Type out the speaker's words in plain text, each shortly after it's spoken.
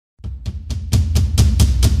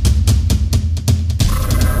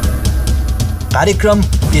कार्यक्रम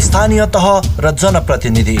स्थानीय तह र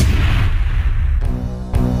जनप्रतिनिधि।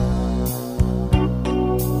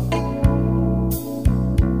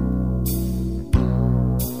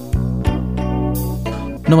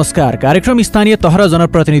 नमस्कार, कार्यक्रम स्थानीय तह र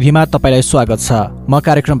जनप्रतिनिधिमा तपाईलाई स्वागत छ। म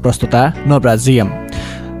कार्यक्रम प्रस्तुता नवराज जीएम।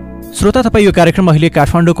 श्रोता, तपाईँ यो कार्यक्रम अहिले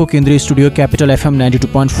काठमाडौँको केन्द्रीय स्टुडियो क्यापिटल एफएम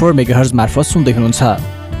 92.4 मेगाहर्ज मार्फत सुन्दै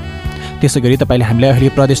हुनुहुन्छ। त्यसैगरी तपाईँले हामीलाई अहिले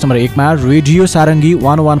प्रदेश नम्बर 1 मा रेडियो सारङ्गी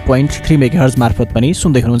 101.3 मेगाहर्ज मार्फत पनि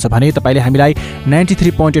सुन्दै हुनुहुन्छ भने तपाईँले हामीलाई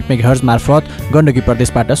 93.8 मेगाहर्ज मार्फत गण्डकी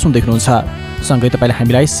प्रदेशबाट सुन्दै हुनुहुन्छ। सँगै तपाईँले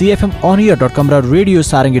हामीलाई cfmoneer.com र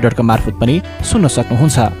radiosaranghi.com मार्फत पनि सुन्न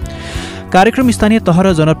सक्नुहुन्छ। कार्यक्रम स्थानीय तह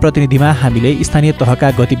र जनप्रतिनिधिमा हामीले स्थानीय तहका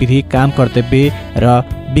गतिविधि, काम, कर्तव्य र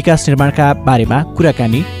विकास निर्माणका बारेमा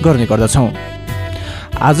कुराकानी गर्ने गर्दछौँ।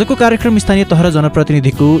 आजको कार्यक्रम स्थानीय तह र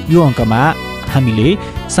जनप्रतिनिधिको यो अङ्कमा हामीले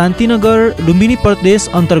शान्तिनगर लुम्बिनी प्रदेश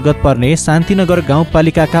अन्तर्गत पर्ने शान्तिनगर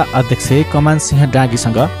गाउँपालिकाका अध्यक्ष कमान सिंह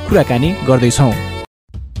डाँगीसँग कुराकानी गर्दैछौँ।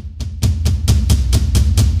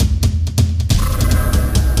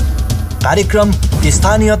 कार्यक्रम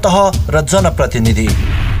स्थानीय तह र जनप्रतिनिधि।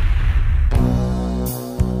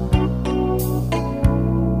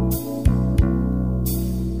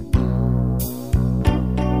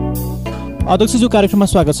 अध्यक्षज्यू, कार्यक्रममा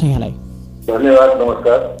स्वागत छ यहाँलाई। धन्यवाद,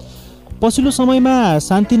 नमस्कार। पछिल्लो समयमा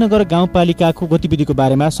शान्तिनगर गाउँपालिकाको गतिविधिको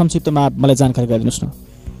बारेमा संक्षिप्तमा मलाई जानकारी गराइदिनुहोस् न।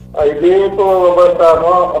 अहिलेको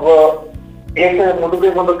अवस्थामा अब एक मुलुकै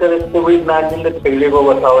कोभिड-19ले फैलिएको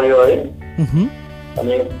अवस्था हो यो है।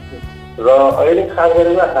 अनि र अहिले खास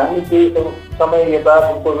गरेर हामी केही समय यता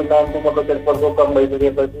कोभिड-19 प्रकोप कम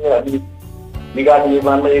भइसकेपछि हामी विकास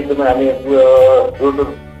निर्माणमा एकदमै हामी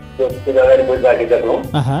अगाडि बढिराखेका छौँ।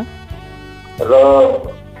 र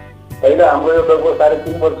अहिले हाम्रो यो लगभग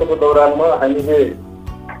 3.5 वर्षको दौरानमा हामीले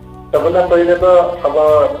सबभन्दा पहिले त अब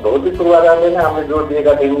भौतिक पूर्वाधारले नै हामीले जोड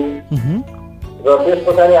दिएका थियौँ र त्यस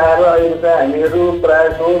पछाडि आएर अहिले चाहिँ हामीहरू प्रायः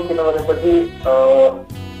जसो किनभनेपछि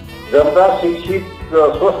जनता शिक्षित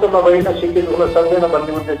स्वस्थ नभइन शिक्षित हुन सक्दैन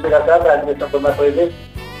भन्ने उद्देश्यका साथ हामीले सबभन्दा पहिले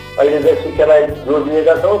अहिले चाहिँ शिक्षालाई जोड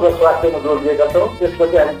दिएका छौँ र स्वास्थ्यमा जोड दिएका छौँ।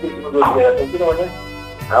 त्यसपछि हामी कृषिमा जोड दिएका छौँ किनभने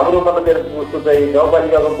हाम्रो उसको चाहिँ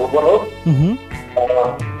गाउँपालिकाको भूगोल हो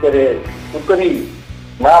के अरे उत्तरी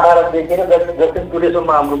महाभारतदेखि र दक्षिण पूर्वसम्म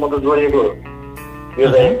हाम्रो जोडिएको यो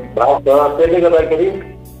चाहिँ भाग छ। त्यसले गर्दाखेरि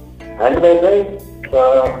हामीलाई चाहिँ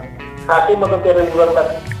खासै के अरे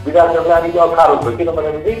विकास गर्न अलिक अप्ठ्यारो छ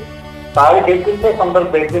किनभनेपछि पहाडी भेग पनि छ, समतल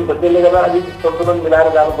भेग पनि छ। त्यसले गर्दा अलिक सन्तुलन मिलाएर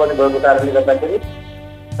जानुपर्ने भएको कारणले गर्दाखेरि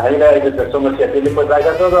हामीलाई अहिले समस्या त्यसले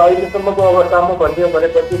परिरहेका छ। र अहिलेसम्मको अवस्थामा भनियो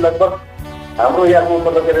भनेपछि लगभग हाम्रो यहाँको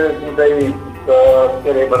के अरे चाहिँ के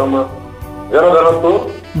अरे भनौँ न जनघनत्व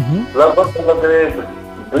लगभग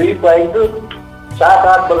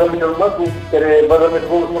 2.78 वर्गमिटरमा के अरे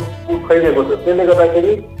वर्गमिटरको फैलिएको छ। त्यसले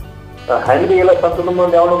गर्दाखेरि हामीले यसलाई सन्तुलनमा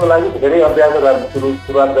ल्याउनको लागि धेरै अभ्यास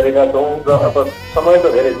सुरुवात गरेका छौँ र अब समय त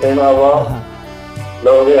धेरै छैन। अब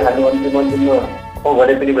लगभग हामी अन्तिममा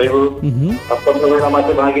घरे पनि भइगयो, 15 महिना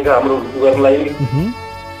मात्रै बाँकी छ हाम्रो गर्नलाई।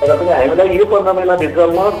 तर पनि हामीलाई यो 15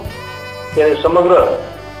 महिनाभित्रमा के अरे समग्र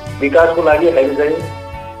विकासको लागि हामी चाहिँ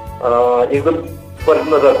एकदम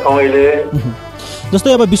प्रयत्नरत छौँ अहिले।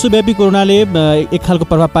 जस्तै अब विश्वव्यापी कोरोनाले एक खालको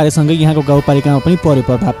प्रभाव पारेसँगै यहाँको गाउँपालिकामा पनि पर्यो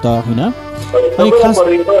प्रभाव त होइन? अनि खास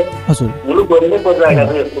हजुर मुलुकभरि नै परिरहेका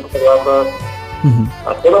छ यसको प्रभाव।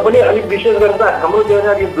 तर पनि अलिक विशेष गरेर हाम्रो त्यो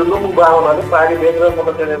अलिक दुर्गम भाग हुनाले पहाडी भेग र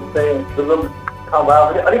चाहिँ दुर्गम ठाउँ भाग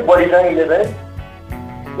पनि अलिक बढी चाहिँ अहिले चाहिँ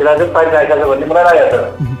यसलाई चाहिँ पारिरहेका छ भन्ने मलाई लागेको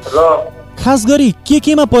छ। र खास गरी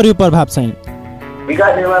केमा पर्यो प्रभाव चाहिँ?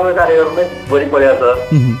 विकास निर्माणका कार्यहरूमै बढी परेको छ।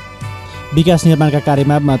 विकास निर्माणका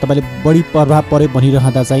कार्यमा तपाईँले बढी प्रभाव पर्यो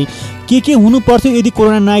भनिरहँदा चाहिँ के हुनु पर्थ्यो यदि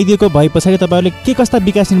कोरोना नआइदिएको भए पछाडि तपाईँहरूले के कस्ता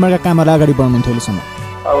विकास निर्माणका कामहरू अगाडि बढाउनुहुन्थ्यो अहिलेसम्म?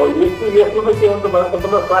 अब यसको के हुन्छ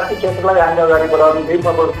भने स्वास्थ्य क्षेत्रलाई हामीले अगाडि बढाउने चाहिँ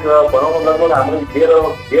भनौँ लगभग हाम्रो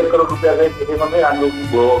 1.5 करोड रुपियाँ चाहिँ त्यसमा नै हाम्रो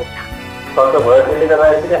खर्च भयो। त्यसले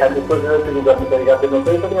गर्दाखेरि हामीले सोचेर गर्ने तरिका छैनौँ।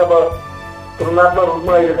 त्यही पनि अब तुलनात्मक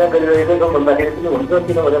रूपमा अहिले चाहिँ गरिरहेकै छौँ भन्दाखेरि पनि हुन्छ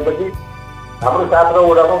किनभनेपछि हाम्रो 7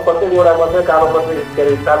 वडामा प्रत्येक वडामा चाहिँ कालोपत्री के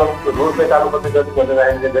अरे रोड चाहिँ कालोपत्री जति भनेर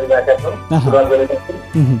हामीले गरिरहेका छौँ, सुरुवात गरेका छौँ।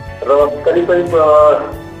 र करिब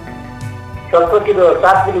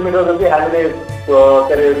 7 किलोमिटर जति हामीले के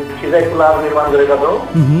अरे सिँचाइ पुलाहरू निर्माण गरेका छौँ।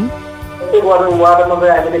 प्रत्येक वार्डमा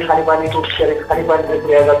चाहिँ हामीले खानेपानीको के अरे खानेपानी चाहिँ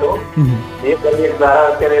पुर्याएका छौँ। एक धारा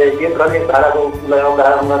के अरे एक धाराको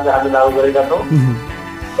उदाहरणमा चाहिँ हामी लागू गरेका छौँ।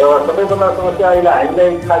 र सबैभन्दा समस्या अहिले हामीलाई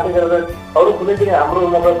खासै गरेर अरू कुनै पनि हाम्रो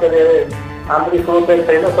के अरे आन्तरिक स्रोत चाहिँ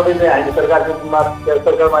छैन। सबै चाहिँ हामी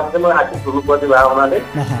सरकारमाथि चाहिँ आर्थिक रूपपर्ने भएको हुनाले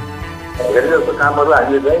धेरै जस्तो कामहरू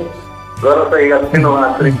हामीले चाहिँ गर्न सकेका छैनौँ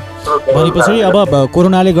आन्तरिक। भनेपछि अब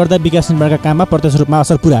कोरोनाले गर्दा विकास निर्माणका काममा प्रत्यक्ष रूपमा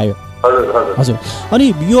असर पुर्यायो। हजुर हजुर हजुर। अनि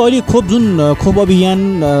यो अहिले खोप जुन खोप अभियान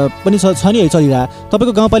पनि छ नि चलिरहेको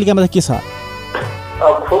तपाईँको गाउँपालिकामा त के छ?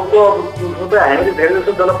 खोपको हामीले धेरै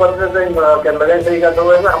जस्तो जनप्रतिनिधि चाहिँ लगाइसकेका छौँ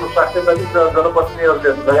होइन। हाम्रो स्वास्थ्यप्रति जनप्रतिनिधिहरूले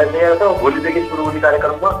लगाइसकेका छौँ। भोलिदेखि सुरु हुने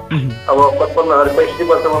कार्यक्रममा अब 65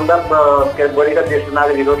 वर्षभन्दा बढीका ज्येष्ठ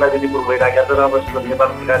नागरिकहरूलाई चाहिँ निपुण भइरहेका छ र अब नेपाल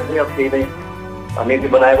सरकारले अब केही नै नीति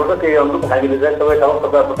बनाएको छ। त्यही अनुरूप हामीले चाहिँ सबै ठाउँ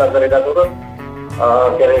प्रचार गरेका छौँ र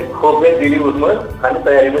के अरे खोपले दिने उसमा खाने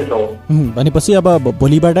तयारीमै छौँ। भनेपछि अब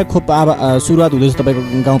भोलिबाट खोप सुरुवात हुँदैछ तपाईँको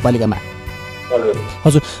गाउँपालिकामा?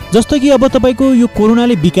 हजुर। जस्तो कि अब तपाईँको यो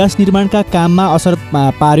कोरोनाले विकास निर्माणका काममा असर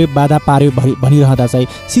पार्यो, बाधा पार्यो भनिरहँदा चाहिँ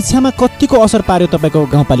शिक्षामा कतिको असर पार्यो तपाईँको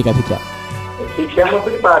गाउँपालिकाभित्र? शिक्षामा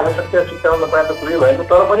पनि पार्न सक्छ, शिक्षामा नपाए त कुरै भएन।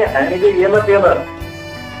 तर पनि हामीले यसमा त्यसमा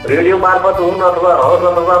रेडियो मार्फत हुन् अथवा होस्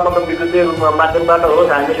अथवा मतलब विद्युतीय माध्यमबाट होस्,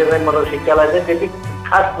 हामीले चाहिँ मतलब शिक्षालाई चाहिँ त्यति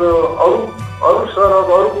खास अरू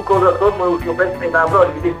अरूको जस्तो उसको पनि राम्रो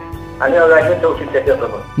अलिकति हामी अगाडि छौँ शिक्षा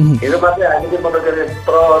क्षेत्रमा। हिजो मात्रै हामीले मतलब के अरे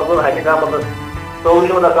प्रहरको हामी कहाँ मतलब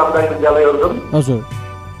 24वटा सामुदायिक विद्यालयहरू छन्। हजुर।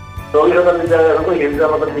 24वटा विद्यालयहरूको हिजो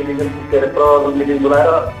मतलब मिटिङ के अरे प्रहरको मिटिङ बोलाएर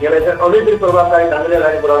यसलाई चाहिँ अझै पनि प्रभावकारी ढङ्गले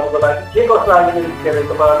अगाडि बढाउनुको लागि के कस्तो हामीले के अरे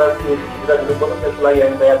तपाईँहरूलाई सुविधा दिनुपर्छ त्यसको लागि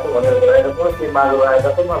हामी तयार छौँ भनेर गराएका छौँ। केही मागहरू आएका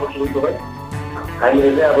छौँ। अब सुरुको पनि हामीले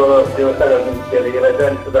चाहिँ अब व्यवस्था गर्ने के अरे यसलाई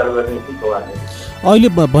चाहिँ सुधार गर्ने छौँ हामी। अहिले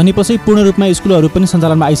भनेपछि पूर्ण रूपमा स्कुलहरू पनि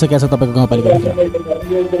सञ्चालनमा आइसकेका छ तपाईँको गाउँपालिकाभित्र?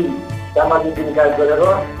 सामाजिक निकाय गरेर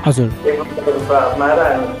हजुर अपनाएर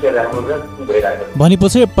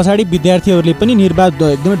भनेपछि पछाडि विद्यार्थीहरूले पनि निर्वाध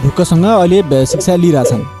एकदमै ढुक्कसँग अहिले शिक्षा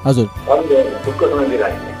लिइरहेछन्? हजुर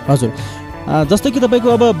हजुर। जस्तो कि तपाईँको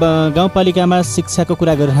अब गाउँपालिकामा शिक्षाको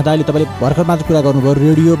कुरा गरिरहँदा अहिले तपाईँले भर्खर मात्र कुरा गर्नुभयो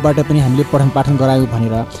रेडियोबाट पनि हामीले पठन पाठन गरायौँ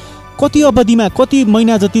भनेर। कति अवधिमा कति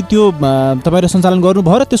महिना जति त्यो तपाईँले सञ्चालन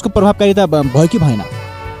गर्नुभयो र त्यसको प्रभावकारिता भयो कि भएन?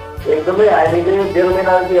 एकदमै हामीले 1.5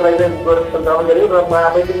 महिना यसलाई सञ्चालन गऱ्यौँ र म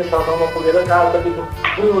आफै पनि ठाउँमा पुगेर कहाँ कति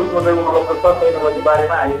कुन उसमा चाहिँ उपलब्ध छ छैन भन्ने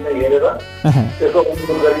बारेमा हामीले हेरेर त्यसको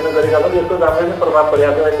अनुकूल गरेका छौँ। यसको राम्रै नै प्रभाव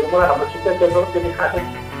परेको छ। अहिलेसम्म हाम्रो शिक्षा क्षेत्रमा त्यति खासै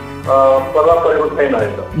प्रभाव परेको छैन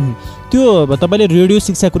अहिले। त्यो तपाईँले रेडियो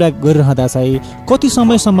शिक्षा कुरा गरिरहँदा चाहिँ कति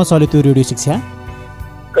समयसम्म चल्यो त्यो रेडियो शिक्षा?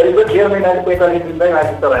 करिब 1.5 महिना 45 दिन चाहिँ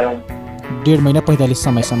हामी चलायौँ। 1.5 महिना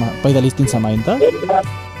 45 दिनसम्म होइन त?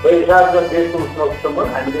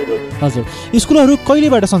 हजुर। स्कुलहरू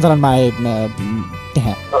कहिलेबाट सञ्चालनमा आए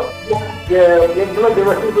त्यहाँ?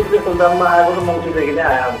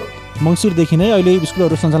 मङ्सिरदेखि नै अहिले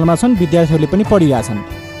स्कुलहरू सञ्चालनमा छन्, विद्यार्थीहरूले पनि पढिरहेछन्।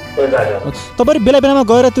 तपाईँहरू बेला बेलामा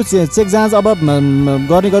गएर त्यो चेक जाँच अब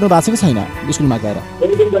गर्ने गर्नु भएको छ कि छैन स्कुलमा गएर?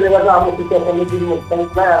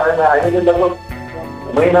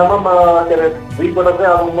 महिनामा के अरे 2 पटक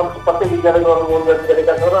चाहिँ अब प्रत्येक विद्यालयको अनुगमन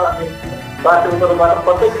गरेका छौँ र अनि स्वास्थ्य स्तरबाट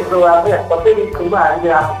प्रत्येक शुक्रबार प्रत्येक स्कुलमा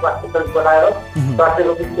हामीले आफ्नो स्वास्थ्य केन्द्र बनाएर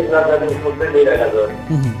स्वास्थ्यको चेक जाँच गर्ने स्कुल चाहिँ लिइरहेका छौँ।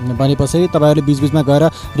 भनेपछि तपाईँहरूले बिचबिचमा गएर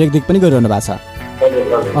रेखदेख पनि गरिरहनु भएको छ?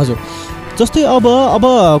 हजुर। जस्तै अब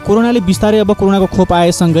कोरोनाले बिस्तारै अब कोरोनाको खोप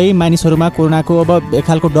आएसँगै मानिसहरूमा कोरोनाको अब एक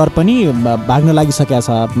खालको डर पनि भाग्न लागिसकेको छ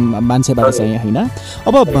मान्छेबाट चाहिँ होइन?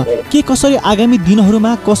 अब के कसरी आगामी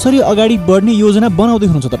दिनहरूमा कसरी अगाडि बढ्ने योजना बनाउँदै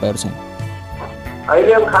हुनुहुन्छ तपाईँहरू चाहिँ?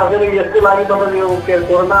 अहिले अब खास गरी यसको लागि तपाईँले यो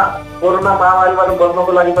कोरोना महामारीबाट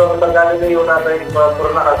बच्नको लागि त सरकारले चाहिँ एउटा चाहिँ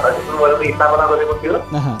कोरोना हस्पिटल भनेर स्थापना गरेको थियो।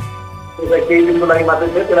 त्यसलाई केही दिनको लागि मात्रै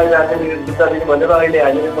थियो, त्यसलाई चाहिँ सुविधा दिनु भनेर अहिले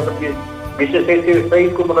हामीले मतलब विशेष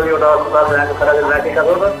सहितको मतलब एउटा अस्पताल हामी खडा गरेर राखेका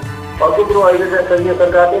छौँ। र अर्को कुरो अहिले चाहिँ केन्द्रीय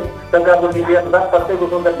सरकारले सरकारको नीति अनुसार प्रत्येक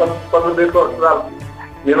उसमा 15 बेडको अस्पताल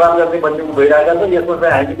निर्माण गर्ने भन्ने भइरहेका छ। यसमा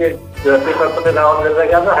चाहिँ हामीले पेपर पनि राउन्ड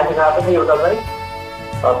गरिरहेका छौँ। हामी कहाँ पनि एउटा चाहिँ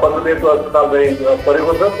 15 बेडको अस्पताल चाहिँ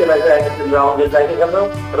परेको छ, त्यसलाई चाहिँ हामीले राउन्ड गरिराखेका छौँ।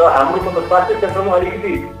 र हाम्रो मतलब स्वास्थ्य क्षेत्रमा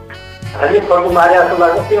अलिकति हामीले फर्को मारे जस्तो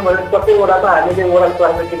लाग्छ, किनभने प्रत्येक वडामा हामीले वडा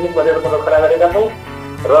स्वास्थ्य क्लिनिक भनेर मतलब खडा गरेका छौँ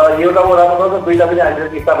र एउटा वडामा मात्र 2टा पनि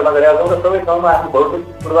हामीले स्थापना गरेका छौँ र सबै ठाउँमा आफ्नो भौतिक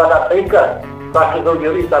पूर्वाधार सहितका स्वास्थ्य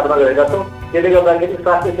चौकीहरू स्थापना गरेका छौँ। त्यसले गर्दाखेरि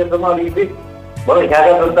स्वास्थ्य क्षेत्रमा अलिकति भनौँ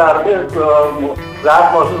यहाँका जनताहरूले राहत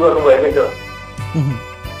महसुस गर्नुभएको छ।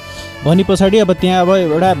 भने पछाडि अब त्यहाँ अब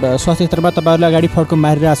एउटा स्वास्थ्य क्षेत्रमा तपाईँहरूले अगाडि फड्को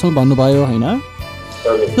मारिरहेछौँ भन्नुभयो होइन?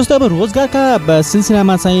 जस्तो अब रोजगारका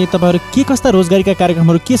सिलसिलामा चाहिँ तपाईँहरू के कस्ता रोजगारीका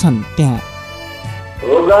कार्यक्रमहरू के छन् त्यहाँ?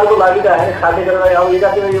 रोजगारको लागि त हामी खासै गरेर अब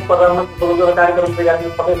एकातिर यो प्रधानमन्त्री रोजगार कार्यक्रम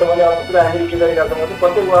सबैसँगले अब पुरा हामीले के गरेका छौँ भने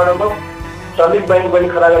प्रत्येक वार्डमा श्रमिक ब्याङ्क पनि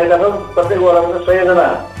खडा गरेका छौँ। प्रत्येक वार्डमा 100 जना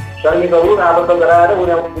श्रमिकहरू आबद्ध गराएर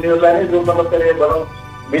उनीहरूलाई नै जो मतलब के अरे भनौँ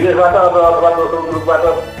विदेशबाट अथवा दोस्रो रूपबाट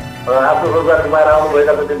आफ्नो रोजगार गुमाएर आउनु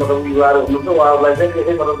भएका जति मतलब युवाहरू हुनुहुन्छ उहाँहरूलाई चाहिँ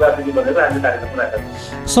त्यसै रोजगार दिने भनेर हामीले कार्यक्रम राखेका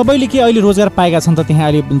छौँ। सबैले के अहिले रोजगार पाएका छन् त त्यहाँ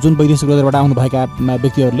अहिले जुन वैदेशिक रोजगारबाट आउनुभएका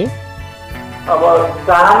व्यक्तिहरूले? अब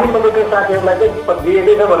चाहने मतलब त्यो साथीहरूलाई चाहिँ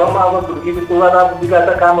दिएकै छ भनौँ अब पूर्वाधार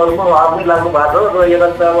विकासका कामहरूमा उहाँ पनि लाग्नु भएको छ र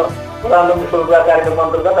यसलाई चाहिँ अब प्रधानमन्त्री स्वरोजगार कार्यक्रम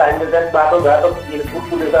अन्तर्गत हामीले चाहिँ बाटोघाटो पुलिस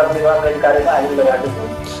निर्माण गर्ने कार्यमा हामीले लगाएको छौँ।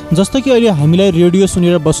 जस्तो कि अहिले हामीलाई रेडियो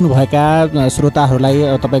सुनेर बस्नुभएका श्रोताहरूलाई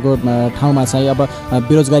तपाईँको ठाउँमा चाहिँ अब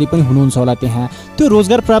बेरोजगारी पनि हुनुहुन्छ होला, त्यहाँ त्यो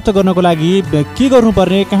रोजगार प्राप्त गर्नको लागि के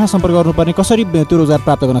गर्नुपर्ने, कहाँ सम्पर्क गर्नुपर्ने, कसरी त्यो रोजगार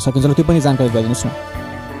प्राप्त गर्न सकिन्छ त्यो पनि जानकारी गराइदिनुहोस् न।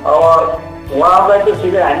 अब उहाँहरूलाई चाहिँ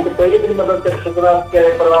सिधै हामीले कहिले पनि मतलब सूचना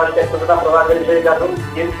प्रवाह गरिसकेका छौँ।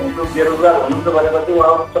 यदि बेरोजगार हुनुहुन्छ भनेपछि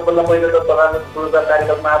उहाँहरू सबभन्दा पहिला त प्रधानमन्त्री रोजगार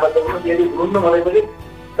कार्यक्रममा आबद्ध हुनुहुन्छ। यदि हुनुहुन्न भनेपछि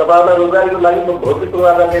तपाईँहरूलाई रोजगारीको लागि भौतिक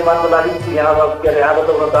पूर्वाधार निर्माणको लागि यहाँ आबद्ध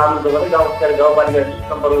हुन चाहनुहुन्छ भने गाउँपालिका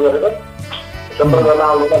सम्पर्क गर्न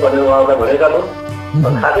आउनुला भनेर उहाँहरूलाई भनेका छौँ।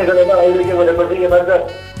 खासै गरेर अहिले के भनेपछि यसलाई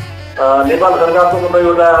नेपाल सरकारको मतलब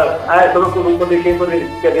एउटा आय स्रोतको रूपमा देखिएको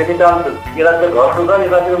रेमिटान्स यतातिर घट्नु छ,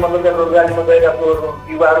 यतातिर मतलब रोजगारीमा गएका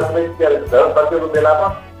युवाहरू सबै बेलामा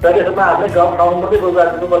सकेसम्म आफ्नै गाउँ ठाउँमा मात्रै रोजगार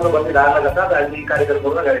दिनुपर्छ भन्ने धारणाका साथ हामीले यी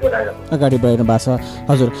कार्यक्रमहरू अगाडि बढाइरहनु भएको छ।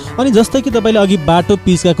 हजुर, अनि जस्तै कि तपाईँले अघि बाटो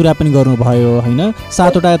पिचका कुरा पनि गर्नुभयो होइन,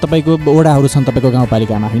 7वटा तपाईँको वडाहरू छन् तपाईँको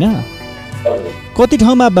गाउँपालिकामा होइन, कति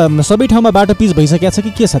ठाउँमा सबै ठाउँमा बाटो पिच भइसकेको छ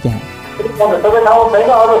कि के छ त्यहाँ? सबै ठाउँमा छैन,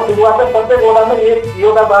 अरू सुरुवातै प्रत्येक वडामा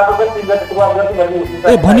एउटा बाटो चाहिँ पिचबाट सुरुवात गर्ने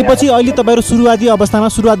भन्ने। भनेपछि अहिले तपाईँहरू सुरुवाती अवस्थामा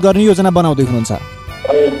सुरुवात गर्ने योजना बनाउँदै हुनुहुन्छ?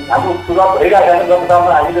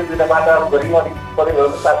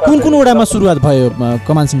 कुन कुन वडामा सुरुवात भयो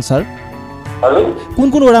कमान सिंह सर? कुन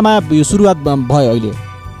कुन वडामा यो सुरुवात भयो अहिले?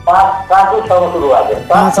 5 र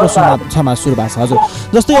 6मा सुरुवात छ। हजुर,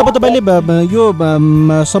 जस्तै अब तपाईँले यो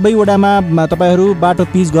सबै वडामा तपाईँहरू बाटो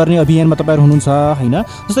पिच गर्ने अभियानमा तपाईँहरू हुनुहुन्छ होइन,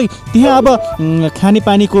 जस्तै त्यहाँ अब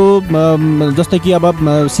खानेपानीको जस्तै कि अब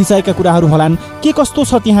सिँचाइका कुराहरू होलान्, के कस्तो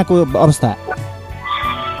छ त्यहाँको अवस्था?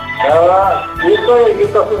 यो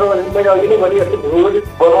कस्तो छ भने मैले अघि नै भने जस्तो भौगोलिक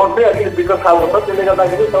बनाउनु चाहिँ अलिकति विकट खालको छ, त्यसले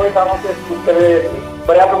गर्दाखेरि सबै ठाउँमा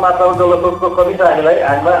पर्याप्त मात्रामा जलस्रोतको कमी छ हामीलाई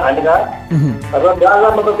र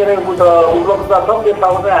जहाँ मतलब के अरे उपलब्धता छ त्यो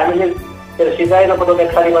ठाउँमा चाहिँ हामीले सिँचाइ र मतलब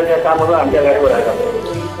खानेपानीका कामहरू हामीले अगाडि बढाएका छौँ।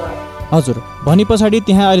 हजुर, भने पछाडि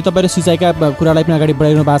त्यहाँ अहिले तपाईँले सिँचाइका कुरालाई पनि अगाडि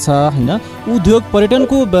बढाइरहनु भएको छ होइन, उद्योग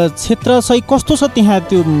पर्यटनको क्षेत्र चाहिँ कस्तो छ त्यहाँ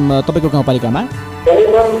त्यो तपाईँको गाउँपालिकामा?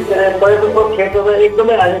 पर्यटनको क्षेत्र चाहिँ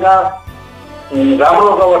एकदमै हामीका राम्रो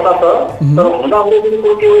अवस्था छ, तर हुँदाहुँदै पनि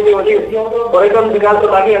के हो भने पर्यटन विकासको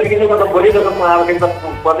लागि अलिकति मतलब बढी रकमको आवश्यकता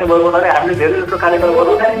पर्ने भएको हुनाले हामीले धेरै जस्तो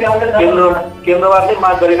कार्यक्रमहरू केन्द्रबाटै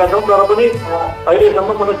माग गरेका छौँ, तर पनि अहिलेसम्म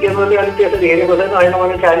मतलब केन्द्रले अलिक त्यसरी हेरेको छैन। होइन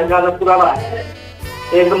भने चाहिँ हामी कहाँ पुराना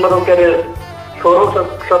एकदम मतलब के अरे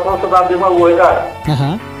 16औं-17औं शताब्दीमा गएका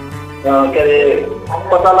के अरे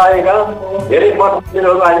पत्ता लागेका धेरै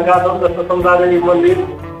मन्दिरहरू हामी कहाँ छौँ, जस्तो सञ्चारदेवी मन्दिर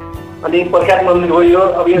अनि प्रख्यात मन्दिर हो यो।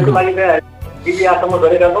 अब यसको लागि चाहिँ इतिहाससम्म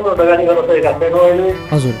गरेका छौँ र लगानी गर्न सकेका छैनौँ अहिले।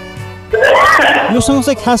 हजुर, योसँग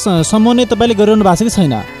चाहिँ खास सम्बन्ध तपाईँले गरिरहनु भएको छ कि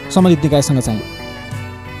छैन सम्बन्धित निकायसँग चाहिँ?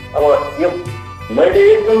 अब यो मैले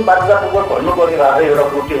एकदम बाध्यतापूर्वक भन्नुपर्ने भएको छ एउटा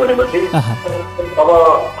कुरो के भनेपछि अब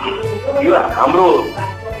यो हाम्रो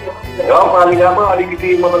गाउँपालिकामा अलिकति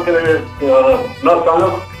मतलब के अरे न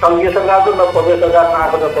सङ्घीय सरकारको न प्रदेश सरकारमा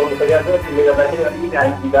आएको त पाउनु सकेको छ, त्यसले गर्दाखेरि अलिकति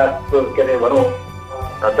हामी विकासको के अरे भनौँ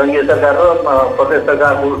सङ्घीय सरकार र प्रदेश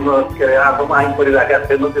सरकारको के अरे आफूमा आइन परिराखेका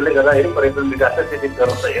छैनौँ, त्यसले गर्दाखेरि पर्यटन विकास चाहिँ त्यति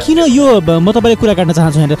गर्न सकेको। किन यो म तपाईँले कुरा काट्न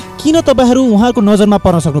चाहन्छु यहाँनिर, किन तपाईँहरू उहाँहरूको नजरमा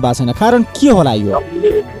पर्न सक्नु भएको छैन? कारण के होला यो?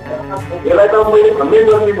 यसलाई त मैले भन्दै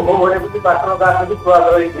गर्ने हो भनेपछि बाटोमा राजनीतिक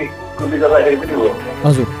पूर्वाग्रहले गर्दाखेरि पनि हो।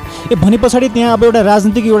 हजुर, भने पछाडि त्यहाँ अब एउटा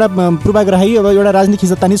राजनीतिक एउटा पूर्वाग्रही अब एउटा राजनीतिक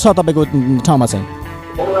खिचतानी छ तपाईँको ठाउँमा चाहिँ?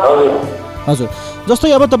 हजुर,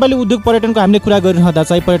 जस्तै अब तपाईँले उद्योग पर्यटनको हामीले कुरा गरिरहँदा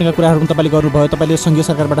चाहिँ पर्यटनका कुराहरू पनि तपाईँले गर्नुभयो, तपाईँले सङ्घीय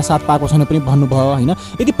सरकारबाट साथ पाएको छैन पनि भन्नुभयो होइन,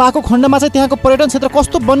 यदि पाएको खण्डमा चाहिँ त्यहाँको पर्यटन क्षेत्र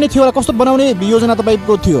कस्तो बन्ने थियो होला, कस्तो बनाउने योजना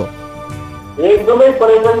तपाईँको थियो? एकदमै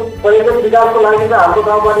पर्यटन विकासको लागि त हाम्रो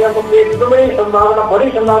गाउँपालिकाको एकदमै सम्भावना बढी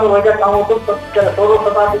सम्भावना भएका ठाउँहरू 16औं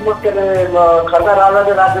शताब्दीमा के अरे खड्का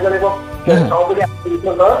राजाले राज्य गरेको ठाउँ पनि छ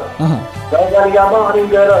गाउँपालिकामा। अनि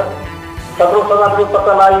गएर 17औं शताब्दीको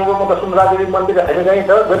पत्ता लागेको मतलब सुन्दरादेवी मन्दिर हामी कहीँ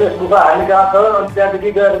छ, गणेश गुफा हामी कहाँ छ, अनि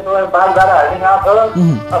त्यहाँदेखि गएर बागधारा हामी कहाँ छ।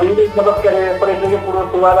 अब यिनी मतलब के अरे पर्यटकीय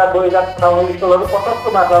पूर्वाधार 2009 स्थलहरू प्रशस्त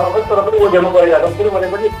मात्रामा छ, तर पनि ओझेमा गइरहेको छ।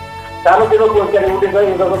 किनभनेपछि सानोतिनो के अरे उठेको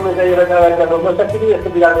यो गभर्मेन्ट चाहिँ एउटा कार्यक्रम गर्न सकिने यस्तो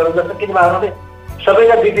विकास गर्न सकिने भावनाले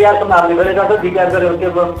सबैका डिपिआरसम्म हामीले गरेका छ। डिपिआर गरेर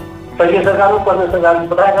त्यो सङ्घीय सरकार र प्रदेश सरकारले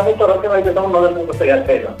पठाएका छन्, तर त्यो अहिलेसम्म नजरमा सकेका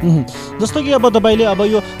छैन। जस्तो कि अब तपाईँले अब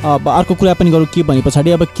यो अर्को कुरा पनि गरौँ के भने पछाडि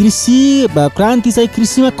अब कृषि क्रान्ति चाहिँ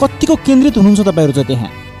कृषिमा कतिको केन्द्रित हुनुहुन्छ तपाईँहरू चाहिँ त्यहाँ?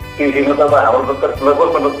 कृषिमा त हाम्रो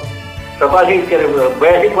लगभग 82%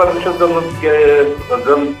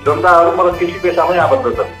 जनताहरू मतलब कृषि पेसामै आबद्ध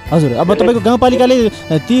छ। हजुर, अब तपाईँको गाउँपालिकाले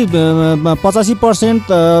ती 85%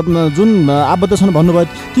 जुन आबद्ध छन् भन्नुभयो,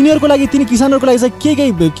 तिनीहरूको लागि तिनी किसानहरूको लागि चाहिँ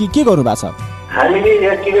के गर्नु भएको छ? हामीले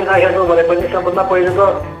यहाँ के गरिराखेका छौँ भनेपछि सबभन्दा पहिलो त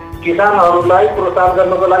किसानहरूलाई प्रोत्साहन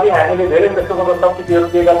गर्नको लागि हामीले धेरै जस्तो सब्सिडीहरू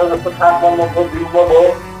दिएका छौँ, जस्तो खास मलको बिउमा भयो।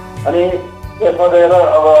 अनि यसमा गएर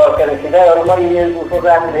अब के अरे सिँचाइहरूमा उसको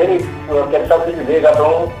चाहिँ हामी धेरै के अरे सब्सिडी दिएका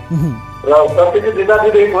छौँ र सब्सिडी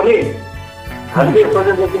दिँदै पनि हामीले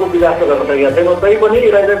सोचे जतिको विकास गर्न सकेका छैनौँ। तै पनि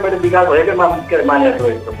यसलाई मैले विकास भएकै के अरे मानेको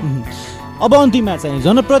छु। अब अन्तिममा चाहिँ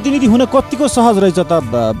जनप्रतिनिधि हुन कतिको सहज रहेछ त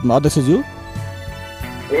अध्यक्षज्यू?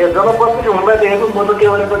 जनप्रतिनिधि हुँदा देखेको म त के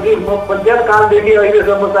भनेपछि म पञ्चायत कालदेखि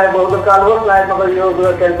अहिलेसम्म चाहे बहुदल काल होस् चाहे मतलब यो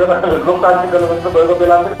लोकतान्त्रिक गणतन्त्र भएको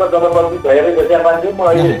बेलामा पनि जनप्रतिनिधि भएरै बसेका मान्छे। म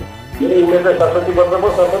अहिले मेरो उमेर चाहिँ 67 वर्षको,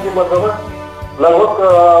 67 वर्षमा लगभग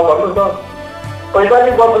भन्नुहोस् न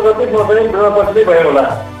 45 वर्ष जति म चाहिँ जनप्रतिनिधि भएँ होला।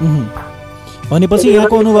 भनेपछि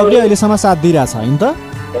यहाँको अनुभवले अहिलेसम्म साथ दिइरहेछ होइन त?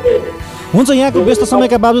 हुन्छ, यहाँको व्यस्त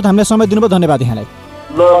समयका बावजुद हामीलाई समय दिनुभयो, धन्यवाद यहाँलाई।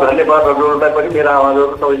 ल धन्यवाद हजुरहरूलाई पनि मेरो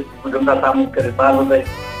आवाजहरू सबै जनता सामु चाहिँ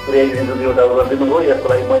पुर्याइदिनु एउटा गरिदिनु भयो, यसको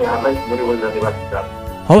लागि म यहाँलाई धेरै धन्यवाद दिन्छु।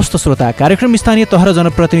 हवस् त श्रोता, कार्यक्रम स्थानीय तह र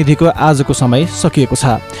जनप्रतिनिधिको आजको समय सकिएको छ।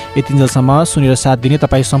 यतिन्जेलसम्म सुनेर साथ दिने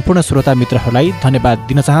तपाईँ सम्पूर्ण श्रोता मित्रहरूलाई धन्यवाद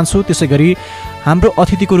दिन चाहन्छु। त्यसै गरी हाम्रो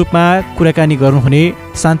अतिथिको रूपमा कुराकानी गर्नुहुने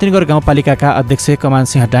शान्तिनगर गाउँपालिकाका अध्यक्ष कमान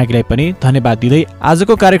सिंह डाँगीलाई पनि धन्यवाद दिँदै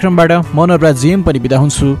आजको कार्यक्रमबाट म नवराज जिएम पनि बिदा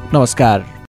हुन्छु। नमस्कार।